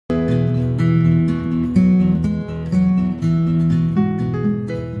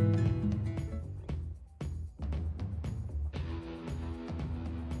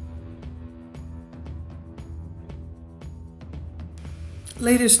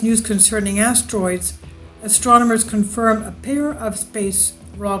latest news concerning asteroids, astronomers confirm a pair of space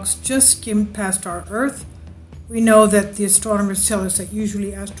rocks just skimmed past our Earth. We know that the astronomers tell us that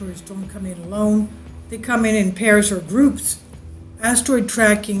usually asteroids don't come in alone. They come in pairs or groups. Asteroid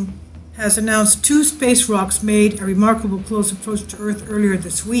tracking has announced 2 space rocks made a remarkable close approach to Earth earlier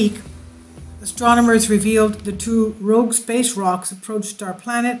this week. Astronomers revealed the 2 rogue space rocks approached our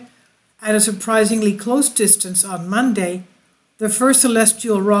planet at a surprisingly close distance on Monday. The first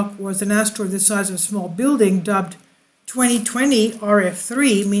celestial rock was an asteroid the size of a small building, dubbed 2020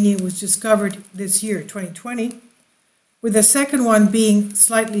 RF3, meaning it was discovered this year, 2020, with the second one being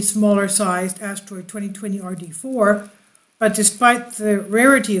slightly smaller sized asteroid 2020 RD4. But despite the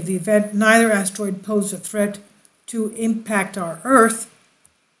rarity of the event, neither asteroid posed a threat to impact our Earth.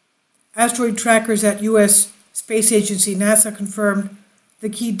 Asteroid trackers at U.S. Space Agency NASA confirmed the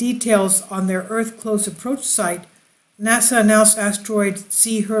key details on their Earth close approach site. NASA announced asteroid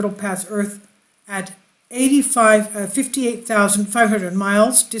C hurtled past Earth at 58,500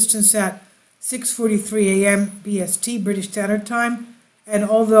 miles, distance at 6:43 a.m. BST, British Standard Time. And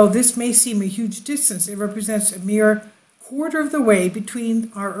although this may seem a huge distance, it represents a mere quarter of the way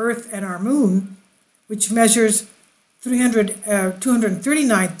between our Earth and our Moon, which measures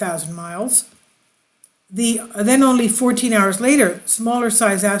 239,000 miles. Then only 14 hours later, smaller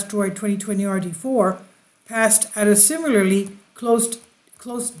size asteroid 2020 RD4 passed at a similarly close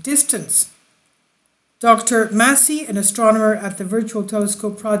distance. Dr. Massey, an astronomer at the Virtual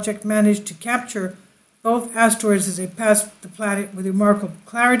Telescope Project, managed to capture both asteroids as they passed the planet with remarkable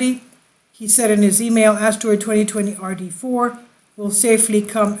clarity. He said in his email, asteroid 2020 RD4 will safely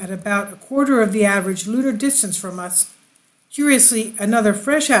come at about a quarter of the average lunar distance from us. Curiously, another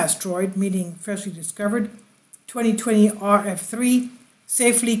fresh asteroid, meaning freshly discovered, 2020 RF3,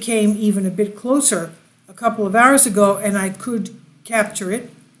 safely came even a bit closer a couple of hours ago, and I could capture it.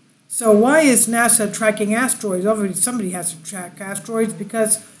 So why is NASA tracking asteroids? Obviously, somebody has to track asteroids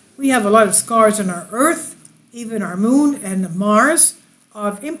because we have a lot of scars on our Earth, even our Moon and Mars,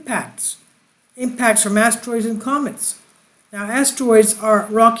 of impacts from asteroids and comets. Now, asteroids are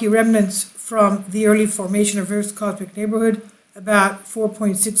rocky remnants from the early formation of Earth's cosmic neighborhood about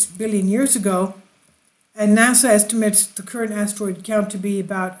 4.6 billion years ago, and NASA estimates the current asteroid count to be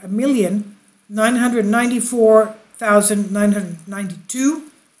about 1,994,992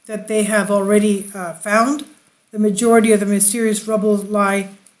 that they have already found. The majority of the mysterious rubble lie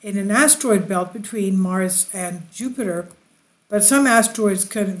in an asteroid belt between Mars and Jupiter, but some asteroids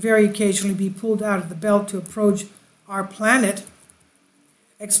can very occasionally be pulled out of the belt to approach our planet.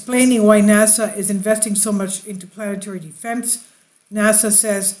 Explaining why NASA is investing so much into planetary defense, NASA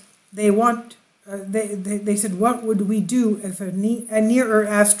says they said, what would we do if a near-Earth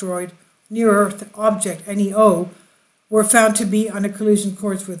asteroid, near-Earth object, NEO, were found to be on a collision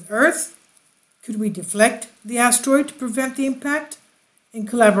course with Earth? Could we deflect the asteroid to prevent the impact? In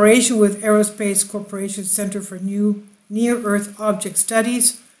collaboration with Aerospace Corporation's Center for New Near-Earth Object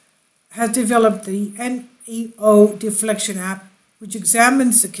Studies, has developed the NEO deflection app, which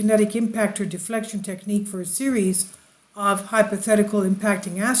examines the kinetic impactor deflection technique for a series of hypothetical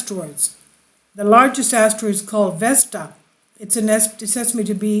impacting asteroids. The largest asteroid is called Vesta. It's estimated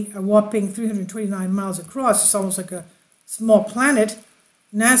to be a whopping 329 miles across. It's almost like a small planet.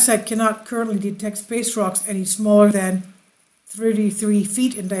 NASA cannot currently detect space rocks any smaller than 33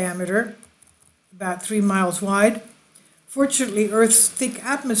 feet in diameter, about 3 miles wide. Fortunately, Earth's thick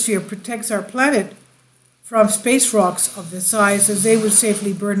atmosphere protects our planet from space rocks of this size, as they would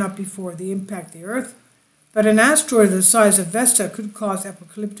safely burn up before they impact the Earth. But an asteroid the size of Vesta could cause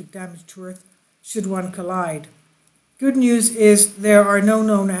apocalyptic damage to Earth should one collide. Good news is there are no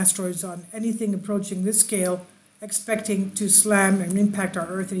known asteroids on anything approaching this scale expecting to slam and impact our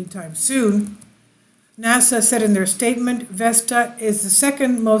Earth anytime soon. NASA said in their statement, Vesta is the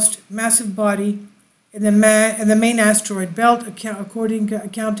second most massive body in the main asteroid belt,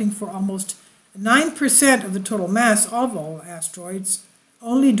 accounting for almost 9% of the total mass of all asteroids.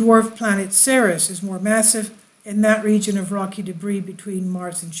 Only dwarf planet Ceres is more massive in that region of rocky debris between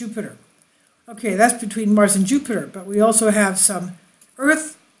Mars and Jupiter. Okay, that's between Mars and Jupiter, but we also have some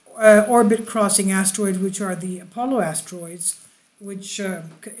Earth orbit-crossing asteroids, which are the Apollo asteroids, which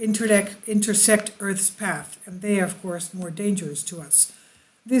intersect Earth's path, and they are, of course, more dangerous to us.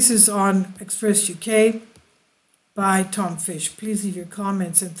 This is on Express UK by Tom Fish. Please leave your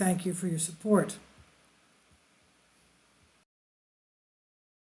comments, and thank you for your support.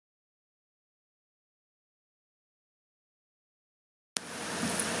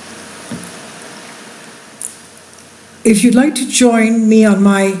 If you'd like to join me on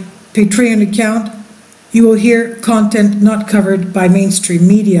my Patreon account, You will hear content not covered by mainstream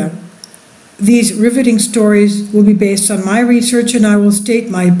media. These riveting stories will be based on my research, and I will state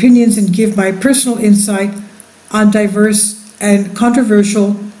my opinions and give my personal insight on diverse and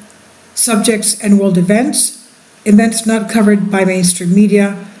controversial subjects and world events not covered by mainstream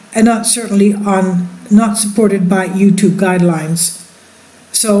media, and not supported by YouTube guidelines.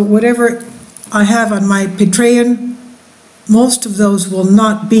 So whatever I have on my Patreon, most of those will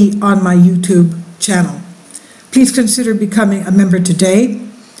not be on my YouTube channel. Please consider becoming a member today.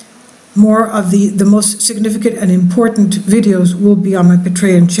 More of the most significant and important videos will be on my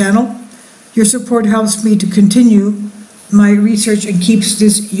Patreon channel. Your support helps me to continue my research and keeps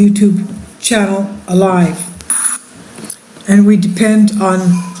this YouTube channel alive. And we depend on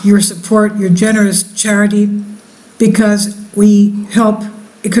your support, your generous charity, because we help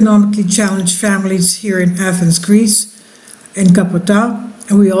economically challenged families here in Athens, Greece, in Kapota,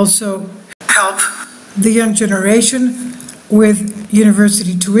 and we also help the young generation with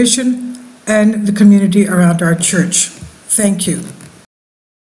university tuition and the community around our church. Thank you.